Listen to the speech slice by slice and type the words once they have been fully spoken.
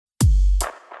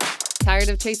Tired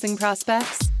of chasing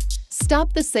prospects?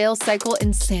 Stop the sales cycle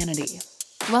insanity.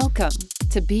 Welcome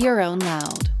to Be Your Own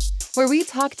Loud, where we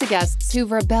talk to guests who've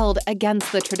rebelled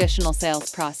against the traditional sales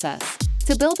process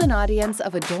to build an audience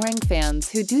of adoring fans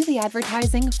who do the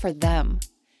advertising for them.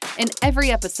 In every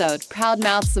episode,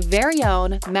 ProudMouth's very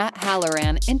own Matt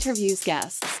Halloran interviews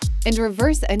guests and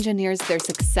reverse engineers their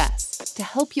success to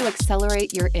help you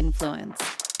accelerate your influence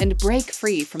and break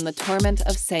free from the torment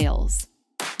of sales.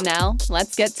 Now,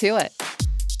 let's get to it.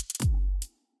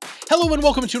 Hello and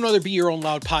welcome to another Be Your Own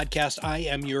Loud podcast. I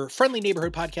am your friendly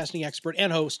neighborhood podcasting expert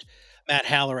and host, Matt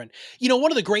Halloran. You know,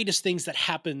 one of the greatest things that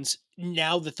happens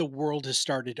now that the world has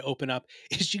started to open up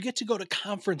is you get to go to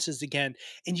conferences again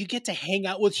and you get to hang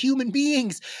out with human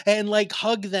beings and like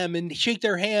hug them and shake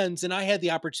their hands. And I had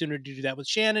the opportunity to do that with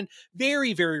Shannon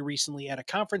very, very recently at a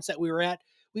conference that we were at.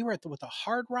 We were at the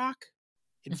Hard Rock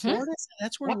in Florida.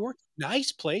 That's where we worked.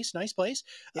 Nice place.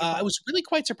 I was really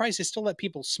quite surprised they still let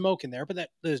people smoke in there, but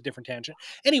that is a different tangent.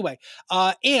 Anyway,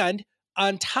 and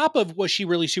on top of was she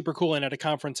really super cool and at a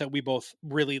conference that we both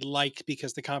really liked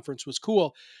because the conference was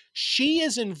cool, she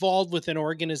is involved with an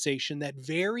organization that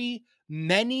very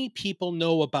many people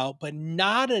know about, but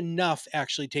not enough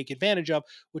actually take advantage of,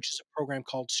 which is a program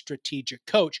called Strategic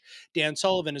Coach. Dan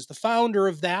Sullivan is the founder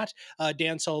of that.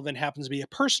 Dan Sullivan happens to be a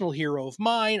personal hero of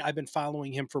mine. I've been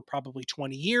following him for probably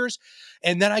 20 years.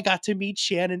 And then I got to meet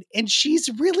Shannon, and she's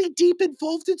really deep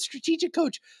involved in Strategic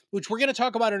Coach, which we're going to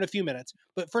talk about in a few minutes.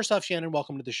 But first off, Shannon,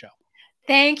 welcome to the show.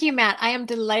 Thank you, Matt. I am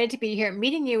delighted to be here.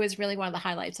 Meeting you is really one of the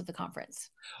highlights of the conference.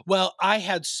 Well, I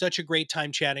had such a great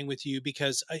time chatting with you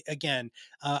because,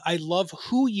 I love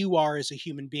who you are as a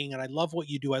human being, and I love what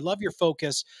you do. I love your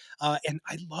focus, and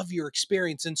I love your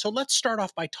experience. And so let's start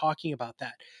off by talking about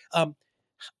that.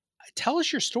 Tell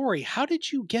us your story. How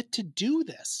did you get to do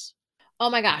this?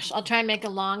 Oh my gosh. I'll try and make a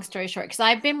long story short because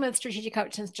I've been with Strategic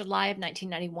Coach since July of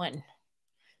 1991.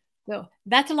 So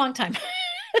that's a long time.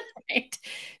 Right.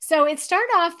 So it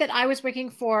started off that I was working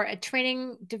for a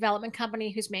training development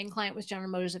company whose main client was General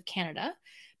Motors of Canada.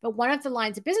 But one of the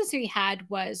lines of business we had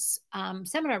was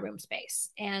seminar room space.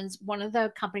 And one of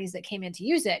the companies that came in to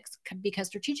use it, because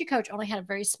Strategic Coach only had a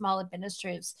very small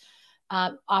administrative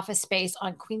office space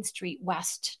on Queen Street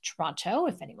West, Toronto,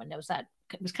 if anyone knows that.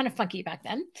 It was kind of funky back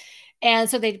then. And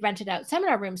so they rented out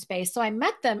seminar room space. So I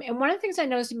met them. And one of the things I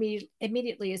noticed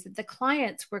immediately is that the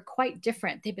clients were quite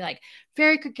different. They'd be like,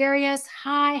 very gregarious.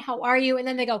 Hi, how are you? And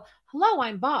then they go, hello,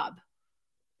 I'm Bob.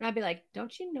 And I'd be like,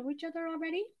 don't you know each other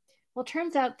already? Well, it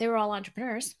turns out they were all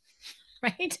entrepreneurs,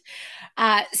 right?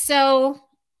 So,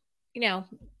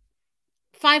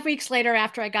 5 weeks later,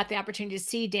 after I got the opportunity to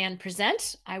see Dan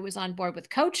present, I was on board with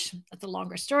Coach. That's a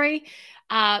longer story.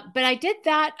 But I did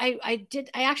that. I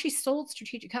actually sold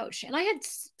Strategic Coach, and I had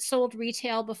sold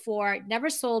retail before, never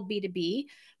sold B2B,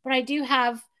 but I do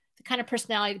have the kind of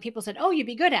personality that people said, oh, you'd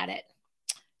be good at it.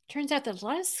 Turns out there's a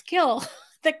lot of skill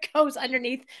that goes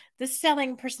underneath the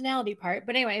selling personality part.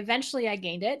 But anyway, eventually I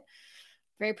gained it.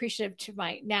 Very appreciative to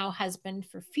my now husband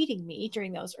for feeding me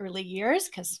during those early years,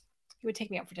 because he would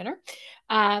take me out for dinner.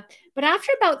 But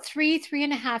after about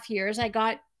 3.5 years, I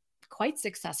got quite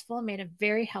successful and made a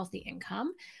very healthy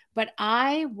income. But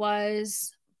I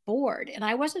was bored and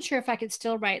I wasn't sure if I could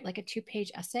still write like a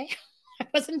 2-page essay. I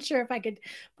wasn't sure if I could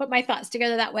put my thoughts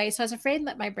together that way. So I was afraid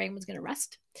that my brain was going to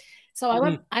rust. So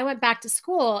I went back to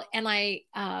school and I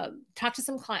talked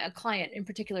to a client in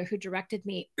particular who directed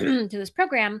me to this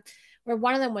program where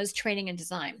one of them was training and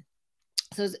design.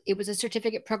 So it was a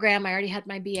certificate program. I already had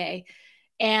my BA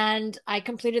and I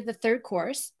completed the third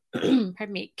course,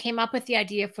 came up with the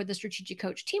idea for the Strategic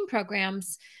Coach team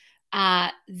programs.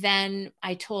 Then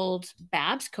I told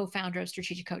Babs, co-founder of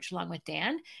Strategic Coach, along with Dan,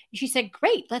 and she said,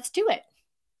 great, let's do it.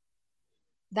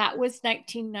 That was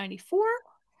 1994.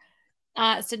 So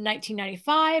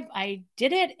 1995, I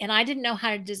did it and I didn't know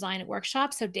how to design a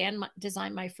workshop. So Dan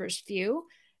designed my first few.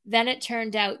 Then it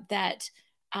turned out that,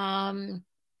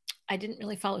 I didn't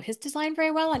really follow his design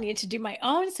very well. I needed to do my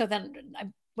own. So then I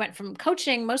went from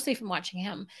coaching, mostly from watching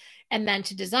him, and then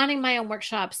to designing my own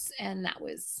workshops. And that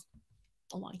was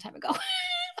a long time ago.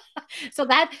 So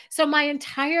my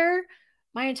entire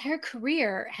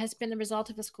career has been the result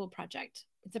of a school project.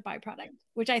 It's a byproduct,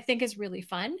 which I think is really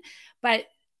fun. But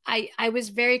I was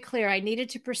very clear. I needed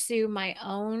to pursue my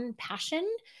own passion.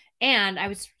 And I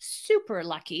was super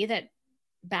lucky that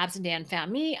Babs and Dan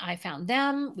found me. I found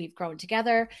them. We've grown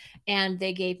together and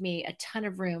they gave me a ton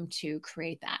of room to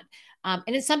create that.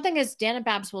 And it's something, as Dan and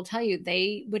Babs will tell you,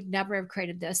 they would never have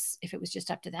created this if it was just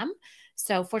up to them.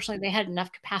 So fortunately, they had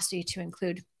enough capacity to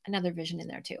include another vision in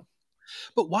there too.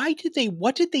 But what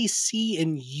did they see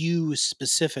in you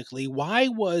specifically? Why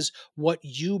was what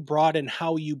you brought and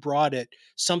how you brought it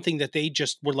something that they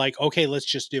just were like, okay, let's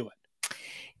just do it?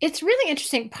 It's really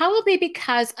interesting, probably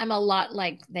because I'm a lot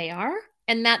like they are.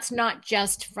 And that's not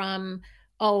just from,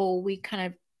 oh, we kind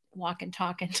of walk and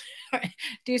talk and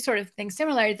do sort of things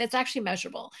similar. That's actually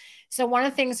measurable. So one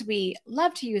of the things we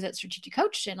love to use at Strategic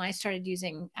Coach, and I started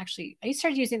using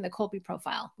the Kolbe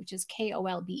profile, which is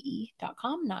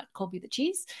KOLBE.com, not Colby the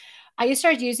cheese. I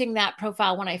started using that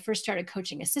profile when I first started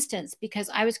coaching assistants because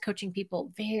I was coaching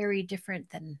people very different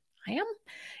than I am.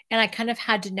 And I kind of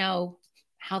had to know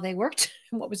how they worked,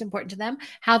 what was important to them,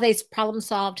 how they problem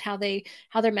solved, how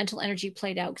their mental energy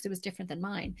played out, because it was different than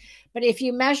mine. But if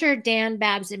you measure Dan,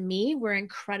 Babs, and me, we're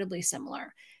incredibly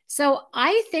similar. So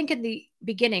I think in the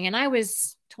beginning, and I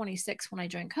was 26 when I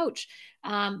joined Coach,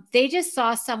 they just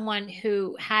saw someone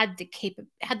who had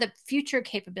the future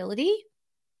capability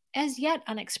as yet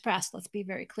unexpressed. Let's be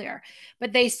very clear.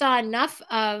 But they saw enough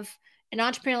of an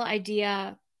entrepreneurial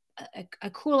idea, a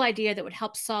cool idea that would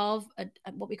help solve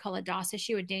what we call a DOS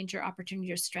issue, a danger,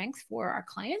 opportunity, or strength for our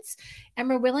clients. And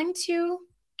we're willing to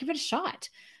give it a shot.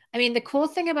 I mean, the cool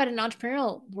thing about an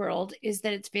entrepreneurial world is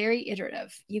that it's very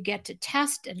iterative. You get to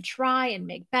test and try and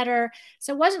make better.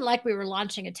 So it wasn't like we were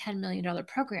launching a $10 million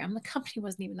program. The company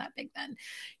wasn't even that big then.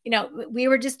 We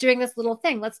were just doing this little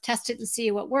thing. Let's test it and see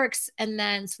what works. And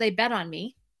then, so they bet on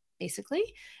me, basically.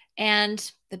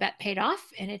 And the bet paid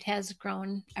off, and it has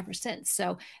grown ever since.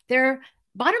 So their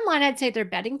bottom line, I'd say they're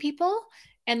betting people,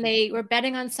 and they were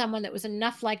betting on someone that was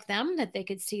enough like them that they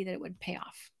could see that it would pay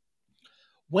off.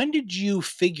 When did you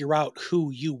figure out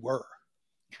who you were?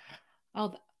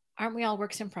 Oh, aren't we all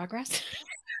works in progress?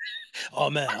 Oh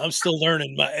man, I'm still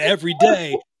learning every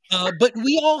day. But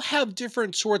we all have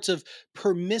different sorts of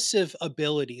permissive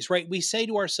abilities, right? We say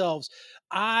to ourselves,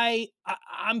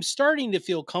 I'm starting to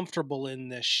feel comfortable in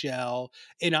this shell,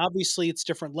 and obviously it's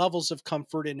different levels of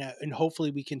comfort, and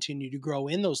hopefully we continue to grow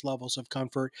in those levels of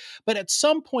comfort. But at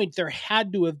some point, there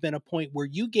had to have been a point where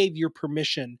you gave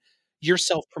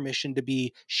yourself permission to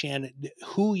be Shannon,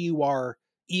 who you are,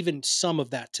 even some of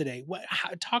that today.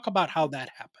 Talk about how that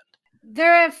happened.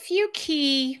 There are a few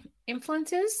key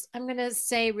influences I'm going to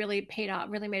say really paid off,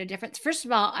 really made a difference. First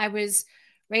of all, I was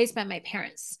raised by my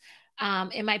parents,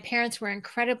 and my parents were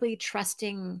incredibly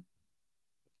trusting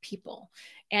people.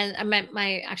 And my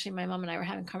mom and I were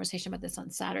having a conversation about this on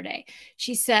Saturday.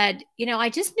 She said, I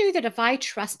just knew that if I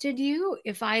trusted you,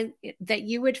 that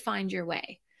you would find your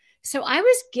way. So I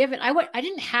was given, I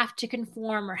didn't have to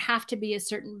conform or have to be a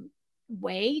certain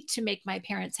way to make my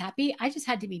parents happy. I just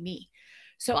had to be me.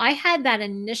 So I had that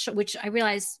initial, which I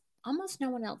realized almost no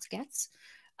one else gets.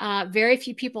 Very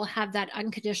few people have that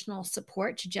unconditional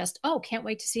support to just, oh, can't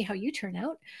wait to see how you turn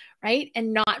out, right?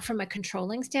 And not from a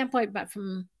controlling standpoint, but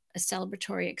from a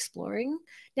celebratory exploring.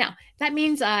 Now, that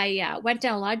means I went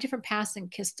down a lot of different paths and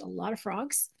kissed a lot of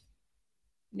frogs.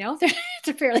 It's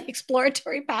a fairly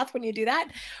exploratory path when you do that.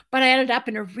 But I ended up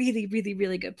in a really, really,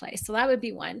 really good place. So that would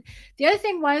be one. The other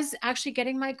thing was actually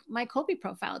getting my Kolbe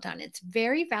profile done. It's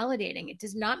very validating. It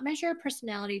does not measure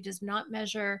personality, does not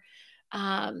measure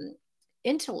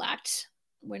intellect,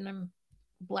 when I'm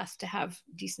blessed to have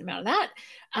a decent amount of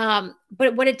that.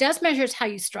 But what it does measure is how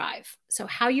you strive. So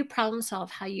how you problem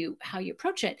solve, how you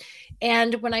approach it.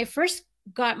 And when I first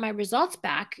got my results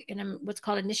back in what's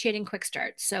called initiating quick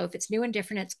start. So if it's new and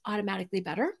different, it's automatically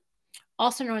better,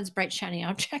 also known as bright, shiny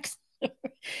objects.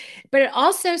 But it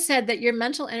also said that your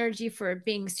mental energy for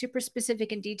being super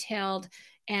specific and detailed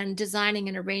and designing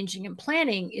and arranging and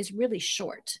planning is really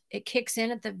short. It kicks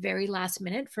in at the very last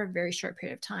minute for a very short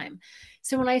period of time.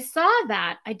 So when I saw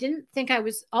that, I didn't think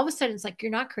all of a sudden, it's like,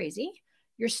 you're not crazy.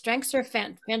 Your strengths are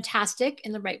fantastic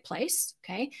in the right place.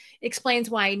 Okay. Explains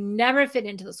why I never fit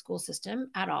into the school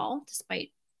system at all, despite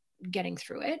getting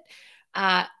through it.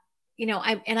 I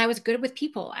was good with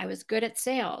people. I was good at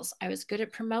sales. I was good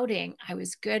at promoting. I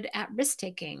was good at risk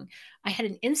taking. I had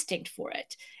an instinct for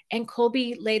it. And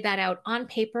Kolbe laid that out on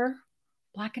paper,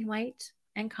 black and white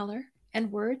and color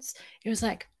and words. It was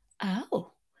like,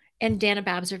 oh, and Dan and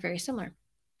Babs are very similar.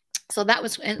 So that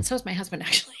was, and so is my husband,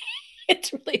 actually.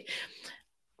 It's really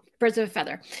birds of a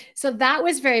feather. So that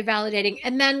was very validating.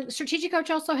 And then Strategic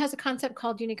Coach also has a concept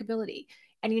called unique ability.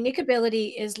 And unique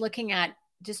ability is looking at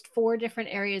just 4 different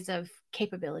areas of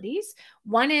capabilities.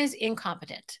 One is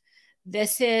incompetent.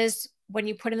 This is when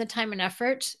you put in the time and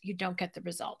effort, you don't get the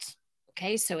results.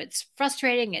 Okay. So it's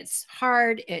frustrating. It's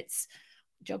hard. It's,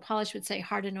 Joe Polish would say,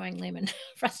 hard, annoying, lame, and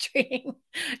frustrating,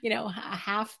 a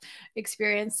half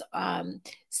experience.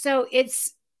 So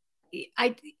it's,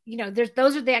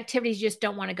 those are the activities you just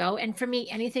don't want to go. And for me,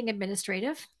 anything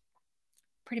administrative,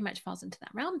 pretty much falls into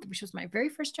that realm, which was my very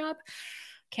first job.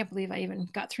 Can't believe I even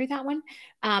got through that one.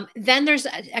 Then there's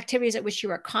activities at which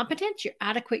you are competent, you're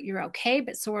adequate, you're okay,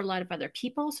 but so are a lot of other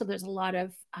people. So there's a lot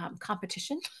of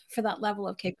competition for that level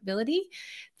of capability.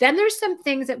 Then there's some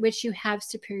things at which you have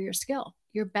superior skill.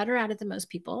 You're better at it than most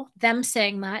people. Them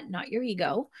saying that, not your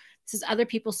ego. This is other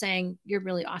people saying you're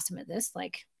really awesome at this,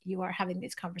 like you are having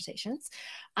these conversations.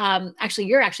 Actually,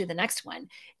 you're actually the next one.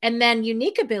 And then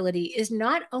unique ability is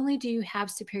not only do you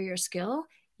have superior skill,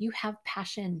 you have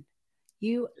passion.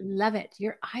 You love it.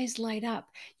 Your eyes light up.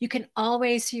 You can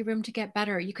always see room to get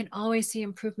better. You can always see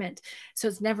improvement. So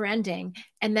it's never ending.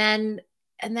 And then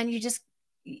you just,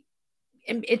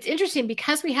 it's interesting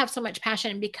because we have so much passion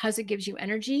and because it gives you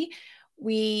energy,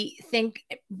 we think,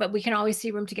 but we can always see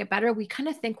room to get better. We kind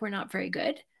of think we're not very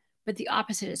good, but the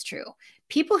opposite is true.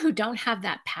 People who don't have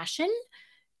that passion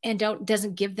and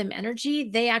doesn't give them energy,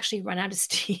 they actually run out of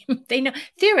steam. They know,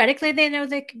 theoretically, they know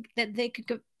that they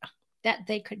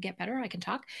could get better. I can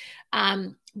talk,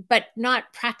 but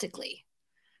not practically.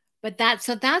 But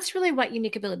that's really what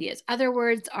unique ability is. Other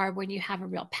words are when you have a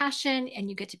real passion and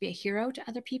you get to be a hero to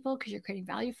other people because you're creating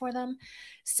value for them.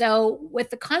 So with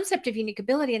the concept of unique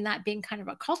ability and that being kind of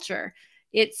a culture,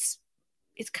 it's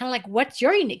kind of like, what's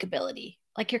your unique ability?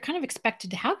 Like you're kind of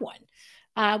expected to have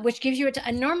one, which gives you an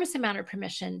enormous amount of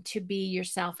permission to be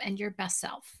yourself and your best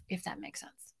self, if that makes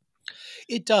sense.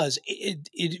 It does.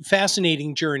 It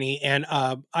fascinating journey. And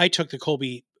I took the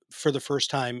Colby for the first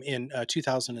time in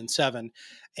 2007.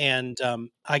 And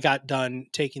I got done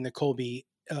taking the Colby.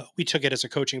 We took it as a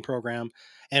coaching program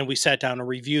and we sat down and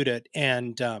reviewed it.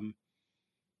 And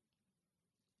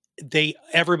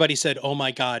everybody said, "Oh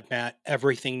my God, Matt,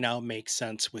 everything now makes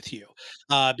sense with you."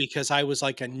 Because I was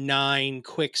like a 9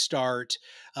 quick start.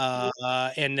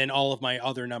 And then all of my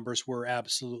other numbers were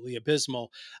absolutely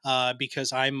abysmal.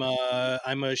 Because I'm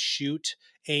a shoot,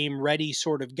 aim, ready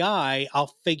sort of guy.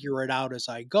 I'll figure it out as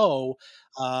I go.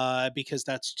 Because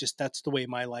that's the way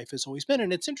my life has always been.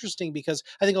 And it's interesting because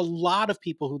I think a lot of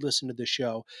people who listen to the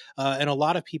show, and a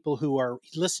lot of people who are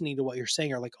listening to what you're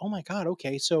saying are like, "Oh my God,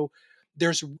 okay, so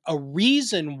there's a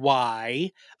reason why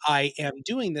I am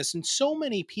doing this." And so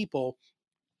many people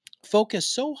focus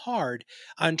so hard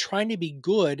on trying to be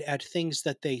good at things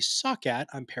that they suck at.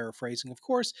 I'm paraphrasing, of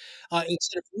course,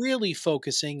 instead of really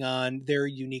focusing on their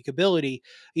unique ability.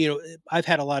 I've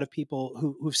had a lot of people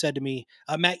who've said to me,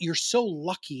 "Matt, you're so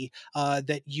lucky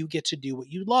that you get to do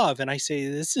what you love." And I say,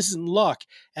 this isn't luck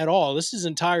at all. This is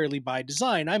entirely by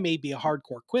design. I may be a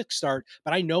hardcore quick start,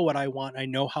 but I know what I want. I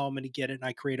know how I'm going to get it, and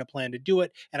I create a plan to do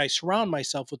it. And I surround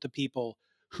myself with the people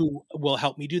who will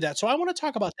help me do that. So I want to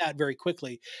talk about that very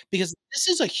quickly because this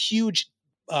is a huge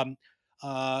um,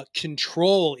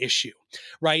 control issue,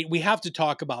 right? We have to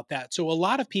talk about that. So a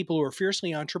lot of people who are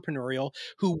fiercely entrepreneurial,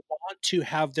 who want to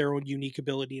have their own unique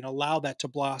ability and allow that to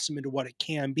blossom into what it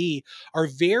can be, are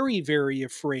very, very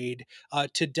afraid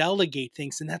to delegate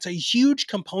things. And that's a huge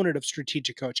component of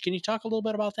strategic coach. Can you talk a little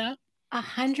bit about that?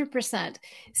 100%.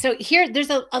 So there's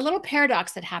a little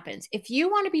paradox that happens. If you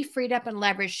want to be freed up and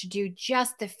leveraged to do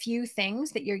just the few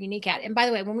things that you're unique at, and by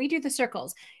the way, when we do the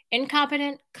circles,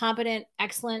 incompetent, competent,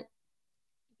 excellent,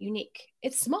 unique,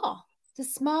 it's small. It's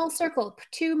a small circle,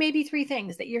 2, maybe 3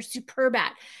 things that you're superb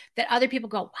at that other people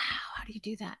go, wow, how do you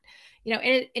do that?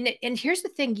 And here's the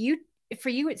thing, for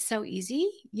you, it's so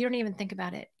easy. You don't even think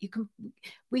about it.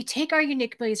 We take our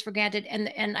unique abilities for granted.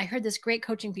 And I heard this great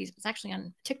coaching piece. It was actually on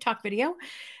a TikTok video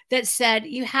that said,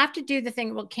 you have to do the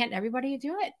thing. Well, can't everybody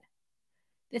do it?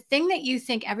 The thing that you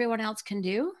think everyone else can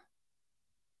do,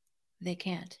 they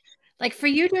can't. Like for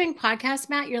you doing podcasts,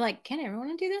 Matt, you're like, can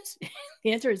everyone do this?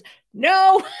 The answer is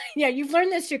no. Yeah, you've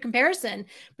learned this through comparison.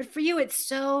 But for you, it's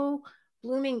so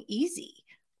blooming easy,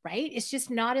 right? It's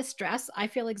just not a stress. I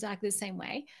feel exactly the same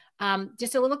way.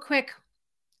 Just a little quick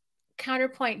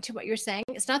counterpoint to what you're saying.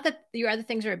 It's not that your other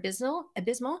things are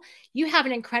abysmal. You have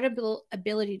an incredible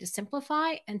ability to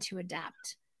simplify and to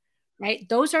adapt, right?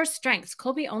 Those are strengths.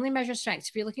 Colby only measures strengths.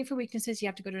 If you're looking for weaknesses, you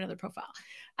have to go to another profile.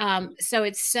 So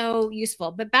it's so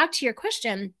useful. But back to your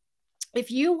question, if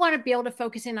you want to be able to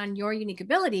focus in on your unique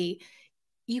ability,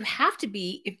 you have to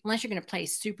be, unless you're going to play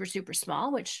super, super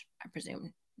small, which I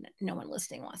presume no one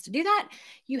listening wants to do that,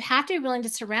 you have to be willing to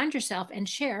surround yourself and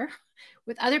share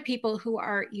with other people who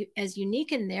are as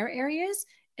unique in their areas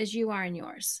as you are in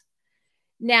yours.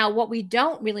 Now, what we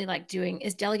don't really like doing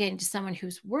is delegating to someone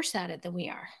who's worse at it than we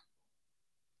are.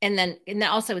 And then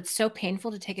also it's so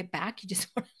painful to take it back. You just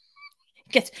want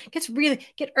to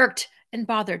get irked and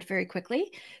bothered very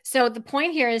quickly. So the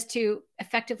point here is to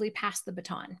effectively pass the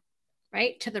baton.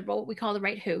 right? To the what we call the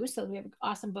right who. So we have an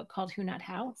awesome book called Who Not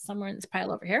How, somewhere in this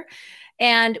pile over here.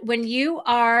 And when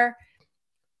you're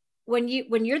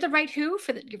the right who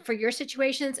for your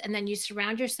situations, and then you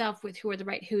surround yourself with who are the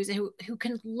right who's, who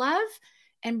can love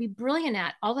and be brilliant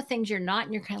at all the things you're not,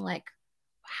 and you're kind of like,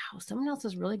 wow, someone else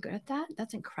is really good at that.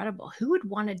 That's incredible. Who would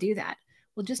want to do that?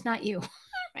 Well, just not you.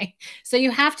 Right. So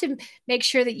you have to make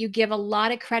sure that you give a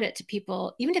lot of credit to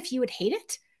people, even if you would hate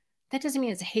it. That doesn't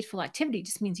mean it's a hateful activity. It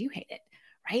just means you hate it.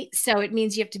 Right. So it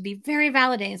means you have to be very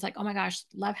validating. It's like, oh my gosh,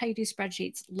 love how you do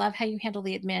spreadsheets, love how you handle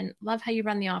the admin, love how you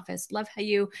run the office, love how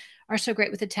you are so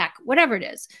great with the tech, whatever it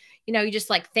is. You just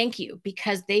like, thank you,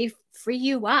 because they free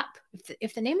you up.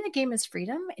 If the name of the game is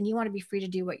freedom and you want to be free to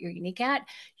do what you're unique at,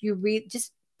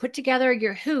 just put together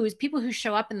your who's, people who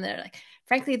show up and they're like,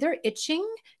 frankly, they're itching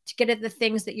to get at the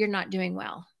things that you're not doing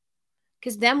well,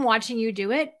 because them watching you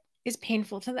do it is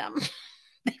painful to them.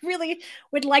 They really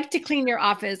would like to clean your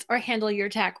office or handle your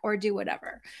tech or do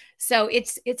whatever. So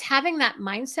it's having that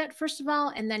mindset, first of all,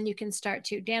 and then you can start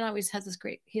to, Dan always has this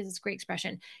great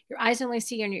expression, your eyes only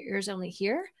see and your ears only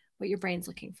hear what your brain's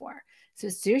looking for. So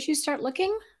as soon as you start looking,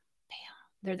 bam,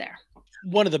 they're there.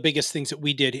 One of the biggest things that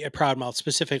we did at ProudMouth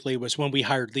specifically was when we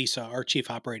hired Lisa, our chief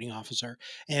operating officer,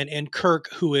 and Kirk,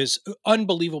 who is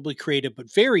unbelievably creative,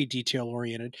 but very detail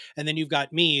oriented. And then you've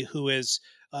got me, who is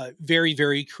very,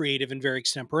 very creative and very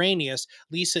extemporaneous.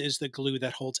 Lisa is the glue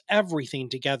that holds everything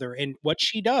together. And what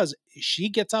she does, she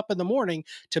gets up in the morning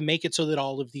to make it so that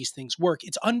all of these things work.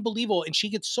 It's unbelievable. And she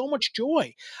gets so much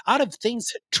joy out of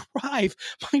things that drive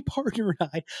my partner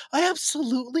and I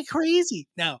absolutely crazy.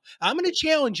 Now, I'm going to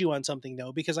challenge you on something,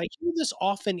 though, because I hear this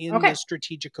often in the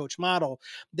strategic coach model,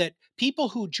 that people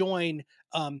who join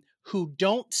who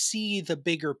don't see the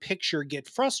bigger picture get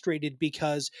frustrated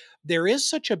because there is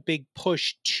such a big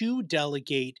push to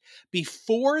delegate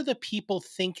before the people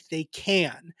think they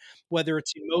can, whether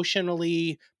it's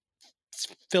emotionally,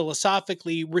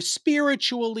 philosophically,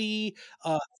 spiritually,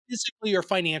 physically, or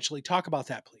financially. Talk about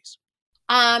that, please.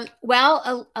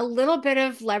 Well, a little bit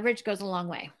of leverage goes a long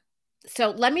way. So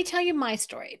let me tell you my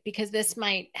story, because this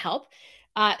might help.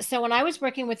 So when I was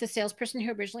working with the salesperson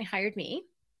who originally hired me,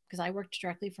 because I worked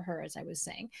directly for her, as I was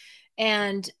saying.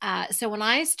 And so when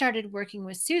I started working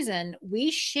with Susan,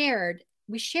 we shared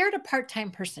a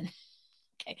part-time person.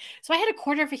 Okay. So I had a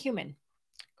quarter of a human.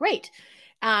 Great.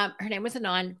 Her name was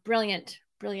Anon, brilliant,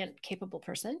 capable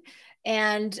person.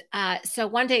 And so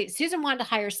one day Susan wanted to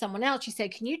hire someone else. She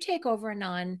said, can you take over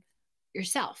Anon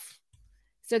yourself?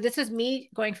 So this is me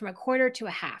going from a quarter to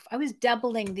a half. I was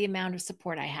doubling the amount of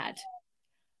support I had.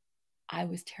 I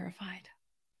was terrified.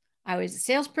 I was a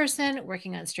salesperson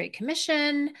working on straight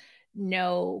commission,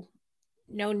 no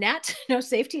net, no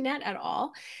safety net at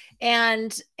all.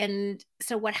 And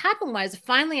so what happened was,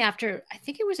 finally, after, I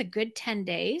think it was a good 10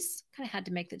 days, kind of had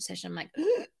to make the decision. I'm like,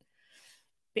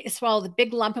 swallowed the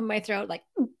big lump in my throat, like,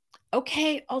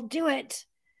 okay, I'll do it.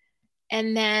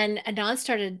 And then Anon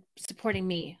started supporting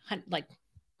me like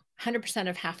 100%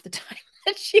 of half the time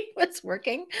that she was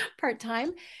working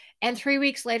part-time. And 3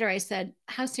 weeks later, I said,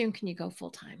 how soon can you go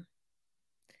full-time?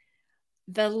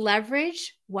 The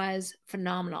leverage was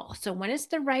phenomenal. So when it's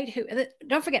the right who,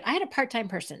 don't forget, I had a part-time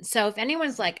person. So if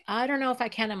anyone's like, I don't know if I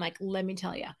can, I'm like, let me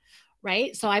tell you.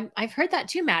 Right. So I've heard that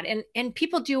too, Matt. And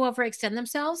people do overextend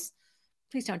themselves.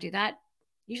 Please don't do that.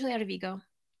 Usually out of ego.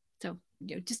 So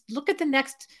just look at the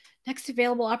next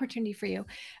available opportunity for you.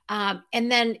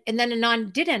 And then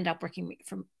Anon did end up working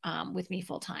with me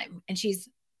full-time, and she's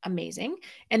amazing.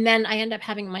 And then I ended up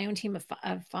having my own team of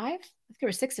 5. I think there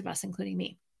were 6 of us, including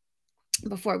me,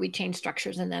 before we changed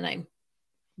structures. And then I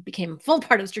became full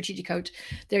part of strategic coach.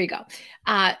 There you go.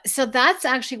 So that's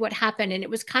actually what happened. And it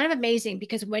was kind of amazing,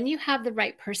 because when you have the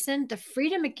right person, the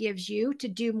freedom it gives you to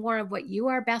do more of what you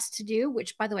are best to do,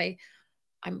 which, by the way,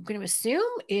 I'm going to assume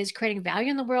is creating value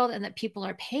in the world and that people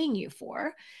are paying you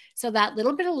for. So that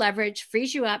little bit of leverage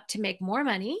frees you up to make more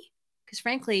money. Because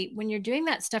frankly, when you're doing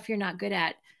that stuff you're not good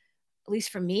at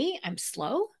least for me, I'm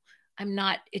slow.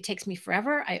 It takes me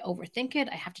forever. I overthink it.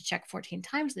 I have to check 14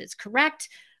 times that it's correct.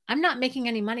 I'm not making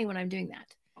any money when I'm doing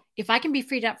that. If I can be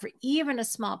freed up for even a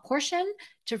small portion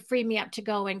to free me up to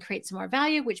go and create some more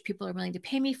value, which people are willing to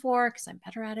pay me for because I'm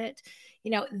better at it,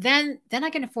 then I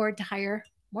can afford to hire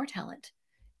more talent.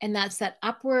 And that's that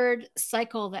upward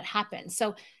cycle that happens.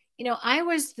 So, I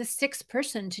was the 6th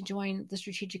person to join the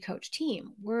strategic coach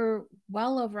team. We're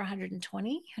well over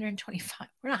 120, 125.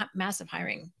 We're not massive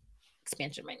hiring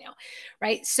expansion right now,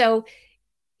 right? So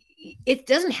it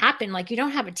doesn't happen like you don't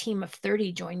have a team of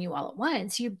 30 join you all at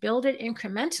once. You build it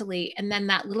incrementally, and then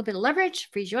that little bit of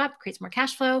leverage frees you up, creates more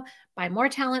cash flow, buy more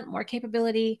talent, more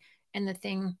capability, and the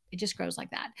thing, it just grows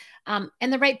like that.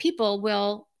 And the right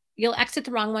people you'll exit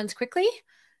the wrong ones quickly.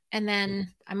 And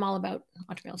then I'm all about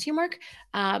entrepreneurial teamwork.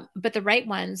 But the right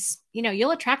ones,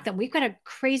 you'll attract them. We've got a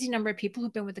crazy number of people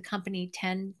who've been with the company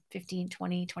 10, 15,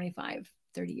 20, 25,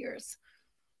 30 years.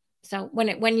 So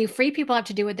when you free people up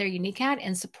to do what they're unique at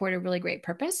and support a really great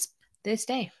purpose, they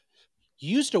stay.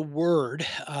 You used a word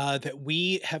that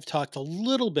we have talked a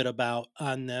little bit about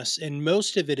on this, and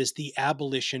most of it is the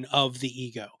abolition of the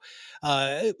ego.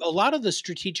 A lot of the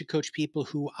strategic coach people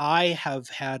who I have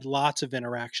had lots of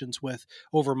interactions with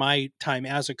over my time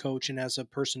as a coach and as a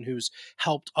person who's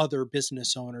helped other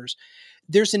business owners,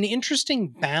 there's an interesting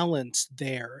balance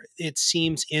there, it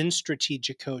seems, in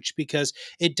strategic coach, because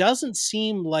it doesn't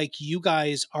seem like you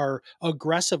guys are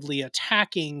aggressively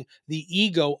attacking the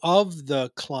ego of the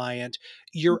client.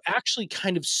 You're actually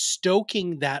kind of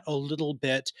stoking that a little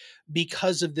bit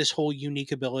because of this whole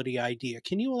unique ability idea.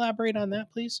 Can you elaborate on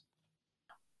that, please?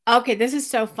 Okay, this is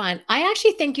so fun. I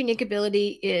actually think unique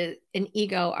ability is and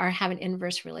ego have an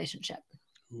inverse relationship.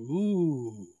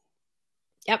 Ooh.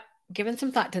 Yep, given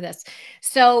some thought to this.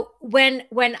 So when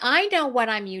I know what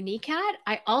I'm unique at,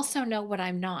 I also know what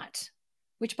I'm not,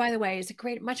 which, by the way, is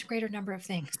a much greater number of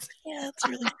things. Yeah, that's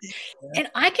really big.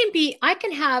 And I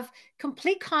can have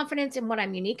complete confidence in what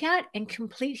I'm unique at and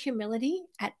complete humility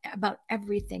at about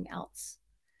everything else.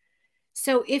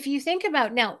 So if you think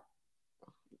about now,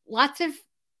 lots of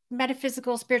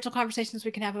metaphysical, spiritual conversations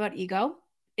we can have about ego.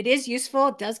 It is useful.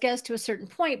 It does get us to a certain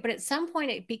point, but at some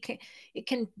point it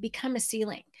can become a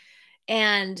ceiling.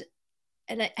 And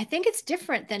I think it's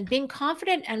different than being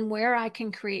confident and where I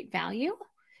can create value,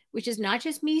 which is not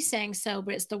just me saying so,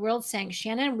 but it's the world saying,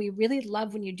 Shannon, we really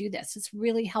love when you do this. It's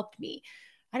really helped me.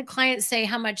 I had a client say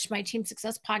how much my Team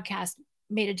Success podcast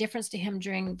made a difference to him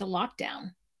during the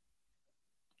lockdown.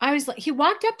 He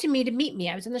walked up to me to meet me.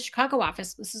 I was in the Chicago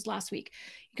office. This is last week.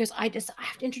 He goes, I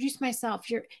have to introduce myself.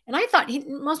 And I thought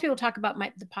most people talk about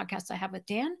the podcast I have with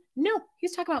Dan. No, he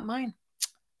was talking about mine.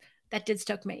 That did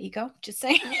stoke my ego, just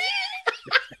saying.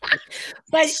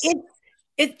 But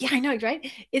yeah, I know, right?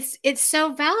 It's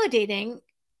so validating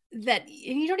that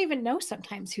you don't even know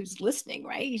sometimes who's listening,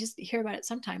 right? You just hear about it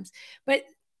sometimes. But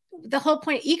the whole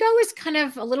point, ego is kind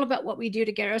of a little bit what we do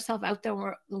to get ourselves out there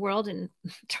in the world and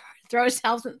throw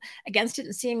ourselves against it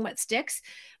and seeing what sticks.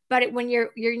 But when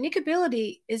your unique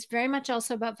ability is very much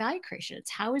also about value creation.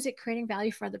 It's how is it creating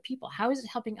value for other people? How is it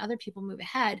helping other people move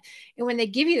ahead? And when they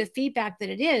give you the feedback that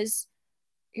it is,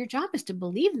 your job is to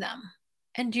believe them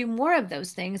and do more of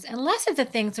those things and less of the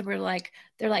things that they're like,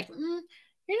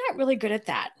 you're not really good at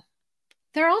that.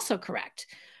 They're also correct.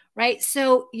 Right.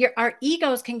 So our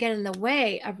egos can get in the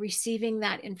way of receiving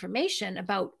that information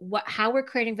about how we're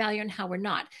creating value and how we're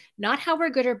not how we're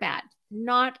good or bad,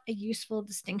 not a useful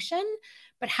distinction,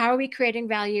 but how are we creating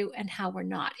value and how we're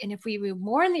not. And if we move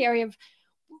more in the area of,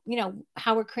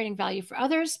 how we're creating value for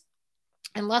others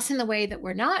and less in the way that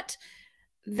we're not,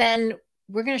 then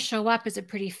we're going to show up as a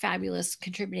pretty fabulous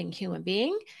contributing human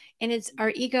being. And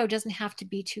our ego doesn't have to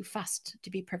be too fussed, to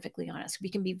be perfectly honest. We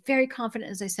can be very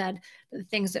confident, as I said, that the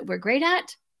things that we're great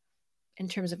at in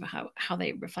terms of how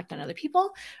they reflect on other people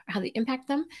or how they impact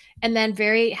them. And then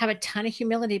have a ton of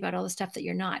humility about all the stuff that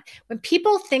you're not. When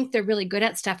people think they're really good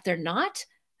at stuff they're not,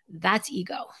 that's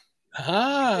ego.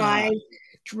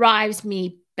 Drives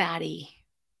me batty.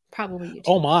 Probably you too.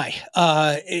 Oh my.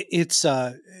 It's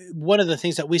one of the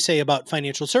things that we say about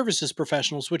financial services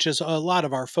professionals, which is a lot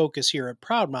of our focus here at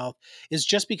ProudMouth, is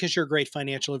just because you're a great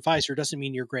financial advisor doesn't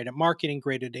mean you're great at marketing,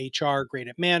 great at HR, great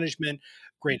at management,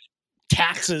 great at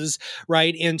taxes,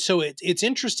 right? And so it's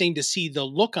interesting to see the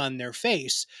look on their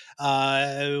face.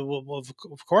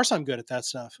 Of course I'm good at that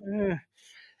stuff.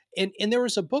 And there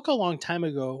was a book a long time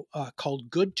ago called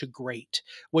Good to Great,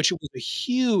 which was a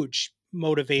huge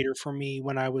motivator for me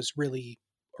when I was really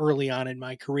early on in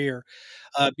my career,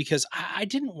 because I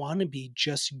didn't want to be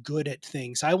just good at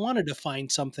things. I wanted to find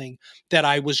something that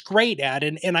I was great at.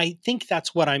 And I think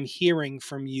that's what I'm hearing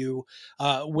from you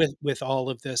with all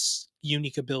of this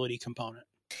unique ability component.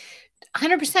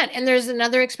 100%. And there's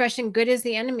another expression, good is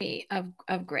the enemy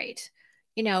of great.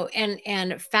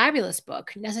 And fabulous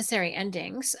book, Necessary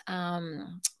Endings,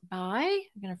 by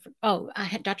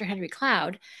Dr. Henry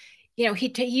Cloud. He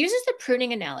uses the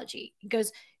pruning analogy. He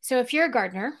goes, so if you're a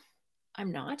gardener,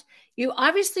 I'm not, you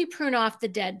obviously prune off the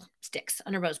dead sticks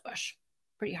on a rose bush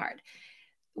pretty hard.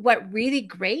 What really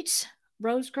great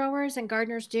rose growers and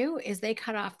gardeners do is they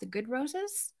cut off the good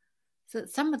roses so that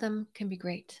some of them can be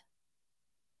great.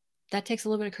 That takes a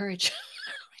little bit of courage.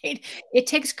 right? It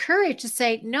takes courage to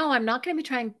say, no, I'm not going to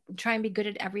be try and be good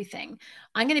at everything.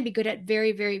 I'm going to be good at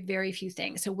very, very, very few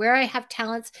things. So where I have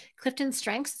talents, Clifton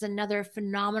Strengths is another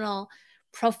phenomenal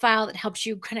profile that helps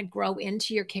you kind of grow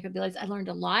into your capabilities. I learned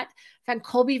a lot. I found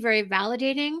Colby very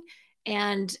validating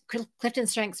and Clifton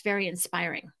Strengths very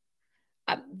inspiring.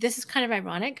 This is kind of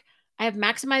ironic. I have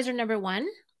maximizer number one,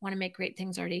 want to make great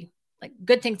things already, like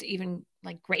good things, even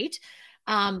like great.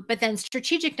 But then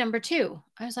strategic number two,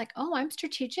 I was like, oh, I'm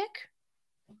strategic.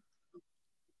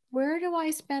 Where do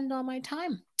I spend all my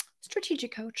time?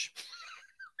 Strategic coach.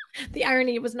 The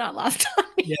irony was not lost on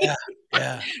me. Yeah.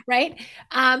 Yeah. Right.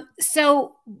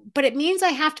 But it means I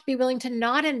have to be willing to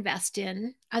not invest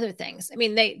in other things. I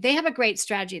mean, they have a great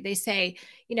strategy. They say,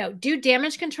 do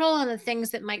damage control on the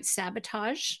things that might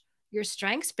sabotage your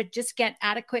strengths, but just get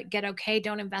adequate, get okay.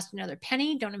 Don't invest another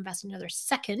penny. Don't invest another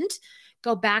second.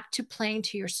 Go back to playing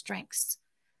to your strengths.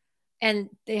 And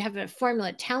they have a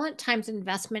formula: talent times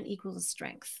investment equals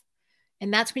strength.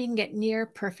 And that's when you can get near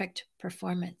perfect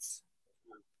performance.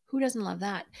 Who doesn't love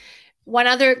that? One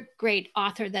other great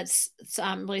author that's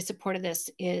really supported this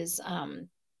is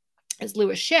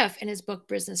Lewis Schiff in his book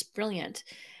Business Brilliant,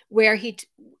 where he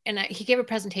gave a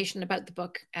presentation about the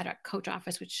book at a coach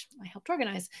office, which I helped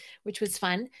organize, which was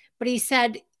fun. But he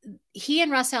said he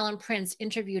and Russ Allen Prince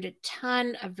interviewed a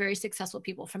ton of very successful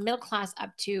people, from middle class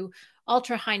up to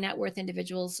ultra high net worth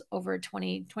individuals, over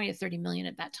 20 to 30 million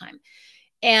at that time.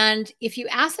 And if you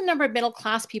ask the number of middle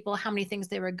class people how many things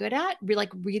they were good at,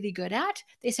 really good at,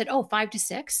 they said, 5 to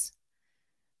 6.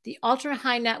 The ultra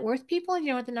high net worth people, you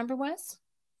know what the number was?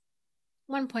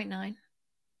 1.9.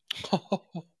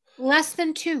 Less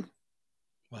than 2.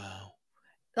 Wow.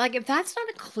 Like, if that's not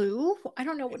a clue, I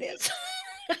don't know what is.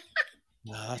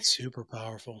 Wow, that's super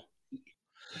powerful.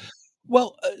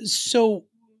 Well, so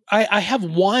I have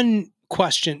one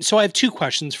question. So I have two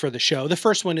questions for the show. The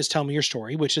first one is, tell me your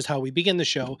story, which is how we begin the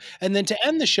show. And then to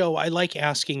end the show, I like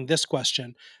asking this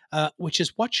question, which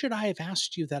is, what should I have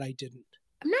asked you that I didn't?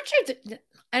 I'm not sure that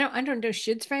I don't do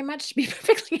shoulds very much, to be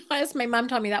perfectly honest. My mom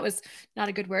told me that was not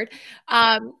a good word.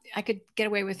 I could get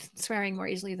away with swearing more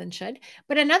easily than should.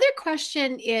 But another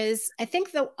question is, I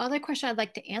think the other question I'd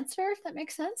like to answer, if that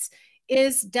makes sense,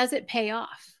 is, does it pay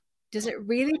off? Does it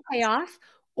really pay off,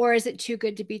 or is it too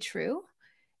good to be true?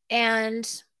 And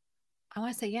I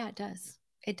want to say, yeah, it does.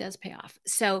 It does pay off.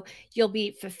 So you'll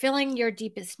be fulfilling your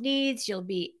deepest needs. You'll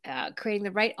be creating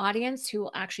the right audience, who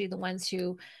will actually the ones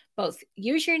who both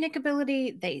use your unique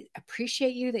ability, they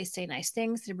appreciate you, they say nice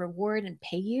things, they reward and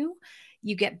pay you.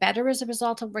 You get better as a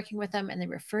result of working with them, and they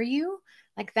refer you.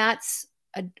 Like, that's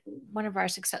one of our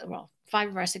success, 5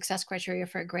 of our success criteria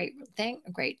for a great thing,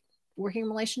 a great working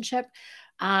relationship.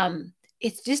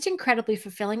 It's just incredibly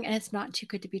fulfilling, and it's not too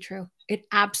good to be true. It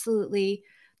absolutely,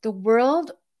 the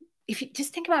world, if you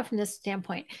just think about it from this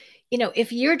standpoint,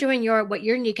 if you're doing what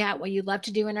you're unique at, what you love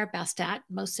to do and are best at,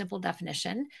 most simple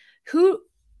definition,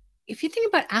 if you think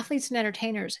about athletes and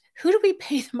entertainers, who do we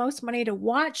pay the most money to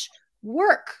watch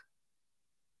work?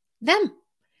 Them.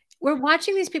 We're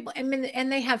watching these people,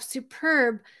 and they have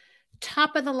superb,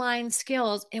 top of the line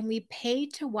skills, and we pay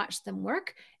to watch them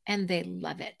work, and they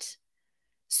love it.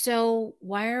 So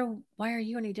why are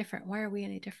you any different? Why are we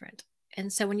any different?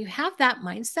 And so when you have that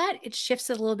mindset, it shifts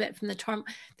a little bit from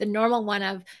the normal one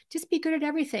of just be good at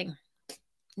everything.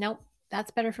 Nope,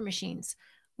 that's better for machines.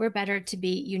 We're better to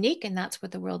be unique, and that's what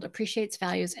the world appreciates,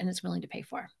 values, and is willing to pay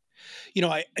for.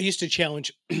 I used to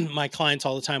challenge my clients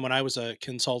all the time when I was a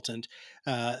consultant.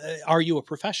 Are you a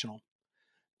professional?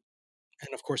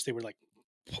 And of course they were like,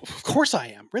 of course I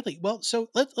am. Really? Well, so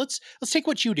let's take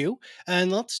what you do,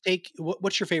 and let's take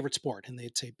what's your favorite sport? And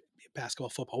they'd say basketball,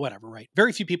 football, whatever, right?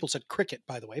 Very few people said cricket,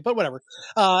 by the way, but whatever.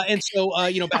 And so,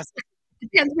 basketball.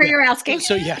 Depends where you're asking.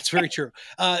 So yeah, it's very true.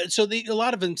 So a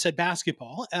lot of them said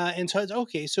basketball, and so I was,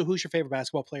 okay. So who's your favorite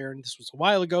basketball player? And this was a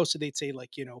while ago, so they'd say,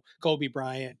 like, Kobe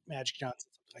Bryant, Magic Johnson,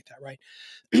 something like that, right?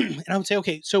 And I would say,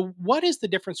 okay, so what is the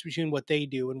difference between what they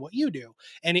do and what you do?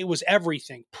 And it was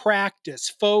everything: practice,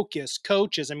 focus,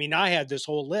 coaches. I mean, I had this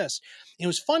whole list. And it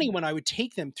was funny when I would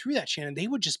take them through that, Shannon. They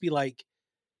would just be like,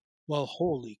 well,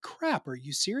 holy crap, are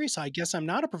you serious? I guess I'm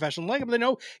not a professional. Like, but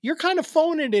no, you're kind of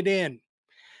phoning it in.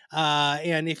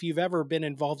 And if you've ever been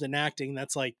involved in acting,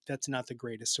 that's not the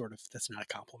greatest that's not a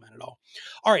compliment at all.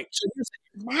 All right. So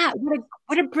Matt,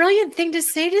 what a brilliant thing to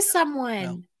say to someone.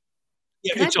 Well,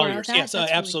 yeah, it's all yours. Yes,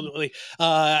 absolutely.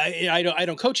 I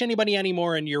don't coach anybody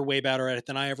anymore, and you're way better at it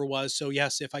than I ever was. So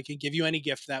yes, if I could give you any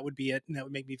gift, that would be it, and that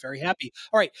would make me very happy.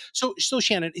 All right. So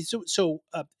Shannon,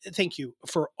 thank you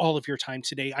for all of your time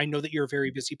today. I know that you're a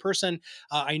very busy person.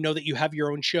 I know that you have your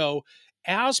own show.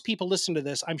 as people listen to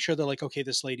this, I'm sure they're like, okay,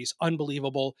 this lady's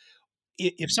unbelievable.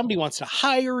 If somebody wants to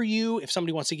hire you, if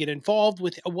somebody wants to get involved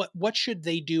with what should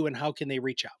they do and how can they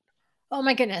reach out? Oh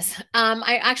my goodness.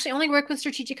 I actually only work with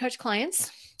strategic coach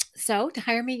clients. So to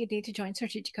hire me, you need to join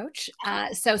Strategic Coach.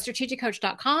 So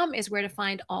strategiccoach.com is where to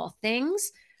find all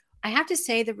things. I have to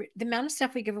say the amount of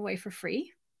stuff we give away for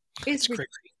free is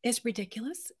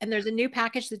ridiculous. And there's a new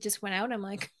package that just went out. I'm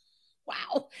like,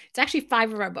 wow, it's actually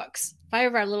 5 of our books,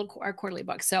 5 of our quarterly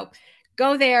books. So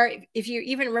go there. If you're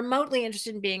even remotely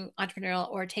interested in being entrepreneurial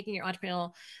or taking your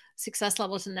entrepreneurial success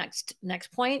level to the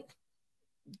next point,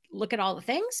 look at all the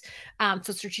things.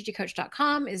 So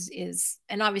strategiccoach.com is,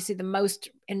 and obviously the most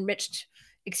enriched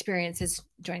experience is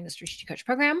joining the Strategic Coach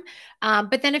program.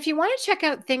 But then if you want to check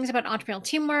out things about entrepreneurial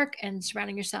teamwork and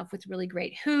surrounding yourself with really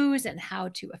great who's and how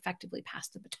to effectively pass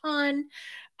the baton,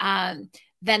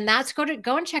 then that's go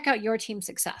and check out Your Team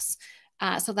Success.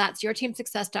 So that's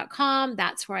yourteamsuccess.com.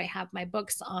 That's where I have my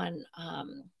books on,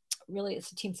 really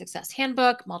it's a team success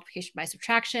handbook, multiplication by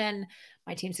subtraction.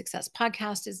 My team success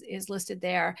podcast is listed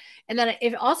there. And then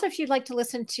if you'd like to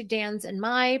listen to Dan's and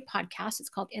my podcast, it's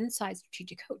called Inside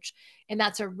Strategic Coach. And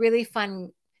that's a really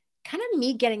fun kind of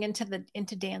me getting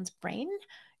into Dan's brain.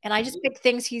 And I just pick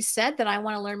things he said that I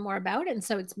want to learn more about. And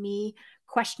so it's me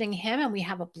questioning him and we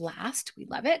have a blast. We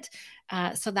love it.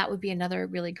 So that would be another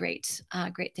really great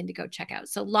thing to go check out.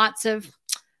 So a lot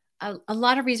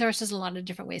of resources, a lot of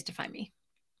different ways to find me.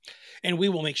 And we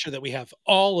will make sure that we have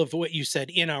all of what you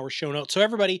said in our show notes. So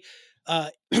everybody,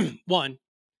 one,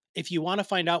 if you want to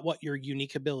find out what your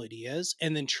unique ability is,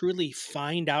 and then truly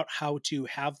find out how to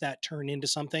have that turn into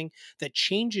something that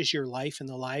changes your life and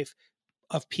the life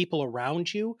of people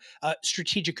around you,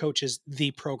 Strategic Coach is the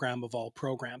program of all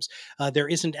programs. There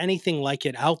isn't anything like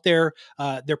it out there.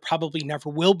 There probably never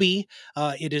will be.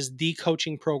 It is the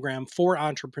coaching program for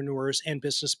entrepreneurs and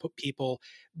business people.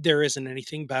 There isn't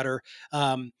anything better.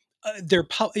 There's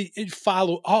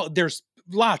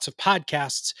lots of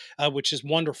podcasts, which is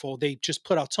wonderful. They just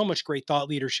put out so much great thought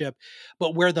leadership.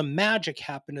 But where the magic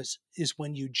happens is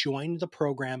when you join the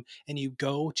program and you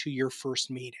go to your first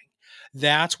meeting.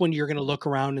 That's when you're going to look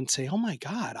around and say, oh my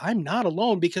God, I'm not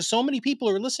alone, because so many people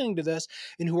are listening to this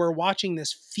and who are watching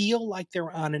this feel like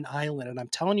they're on an island. And I'm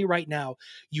telling you right now,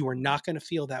 you are not going to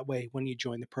feel that way when you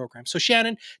join the program. So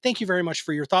Shannon, thank you very much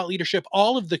for your thought leadership,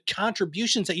 all of the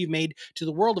contributions that you've made to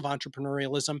the world of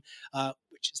entrepreneurialism,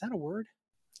 which is that a word?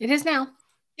 It is now.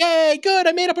 Yay, good.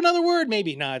 I made up another word.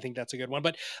 Maybe. No, I think that's a good one.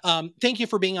 But thank you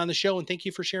for being on the show and thank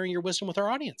you for sharing your wisdom with our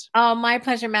audience. Oh, my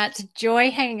pleasure, Matt. It's a joy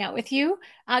hanging out with you.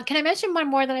 Can I mention one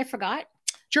more that I forgot?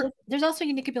 Sure. There's also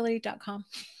uniqueability.com.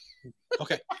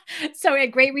 Okay. So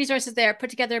great resources there. Put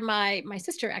together my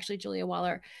sister, actually, Julia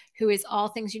Waller, who is all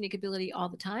things unique ability all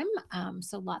the time.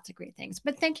 So lots of great things.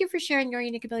 But thank you for sharing your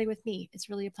unique ability with me. It's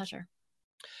really a pleasure.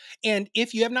 And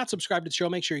if you have not subscribed to the show,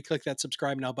 make sure you click that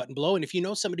subscribe now button below. And if you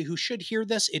know somebody who should hear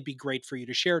this, it'd be great for you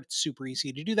to share it. It's super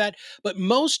easy to do that. But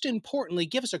most importantly,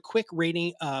 give us a quick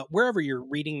rating wherever you're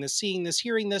reading this, seeing this,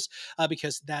 hearing this,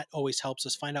 because that always helps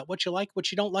us find out what you like,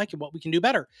 what you don't like, and what we can do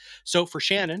better. So for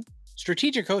Shannon,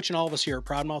 Strategic Coach, and all of us here at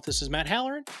ProudMouth, this is Matt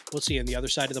Halloran. We'll see you on the other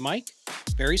side of the mic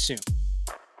very soon.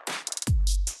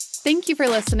 Thank you for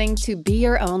listening to Be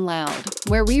Your Own Loud,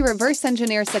 where we reverse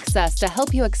engineer success to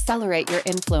help you accelerate your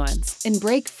influence and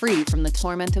break free from the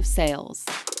torment of sales.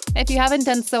 If you haven't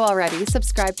done so already,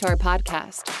 subscribe to our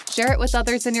podcast, share it with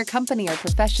others in your company or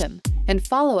profession, and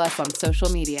follow us on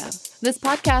social media. This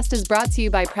podcast is brought to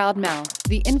you by ProudMouth,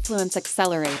 the Influence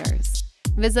Accelerators.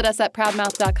 Visit us at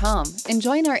ProudMouth.com and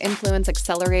join our Influence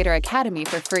Accelerator Academy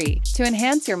for free to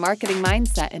enhance your marketing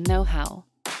mindset and know-how.